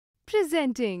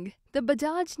Presenting the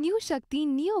Bajaj New Shakti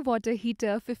Neo Water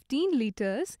Heater 15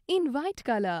 liters in white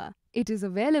color. It is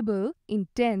available in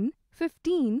 10,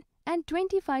 15 and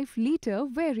 25-liter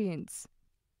variants.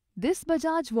 This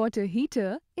Bajaj water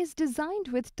heater is designed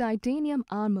with titanium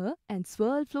armor and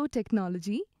swirl flow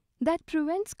technology that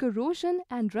prevents corrosion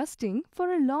and rusting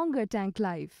for a longer tank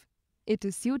life. It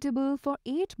is suitable for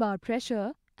 8 bar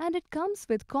pressure and it comes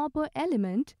with copper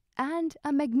element and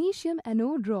a magnesium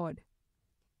anode rod.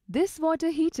 This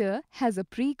water heater has a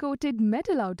pre-coated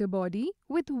metal outer body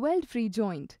with weld-free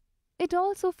joint. It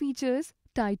also features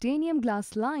titanium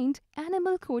glass-lined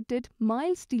enamel-coated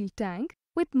mild steel tank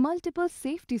with multiple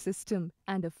safety system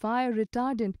and a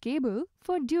fire-retardant cable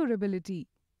for durability.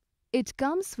 It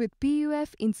comes with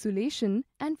PUF insulation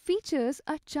and features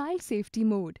a child safety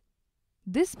mode.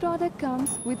 This product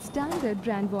comes with standard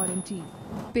brand warranty.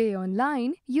 Pay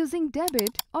online using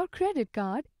debit or credit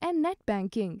card and net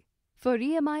banking. For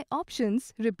EMI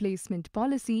options, replacement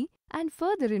policy and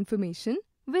further information,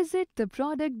 visit the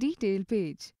product detail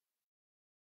page.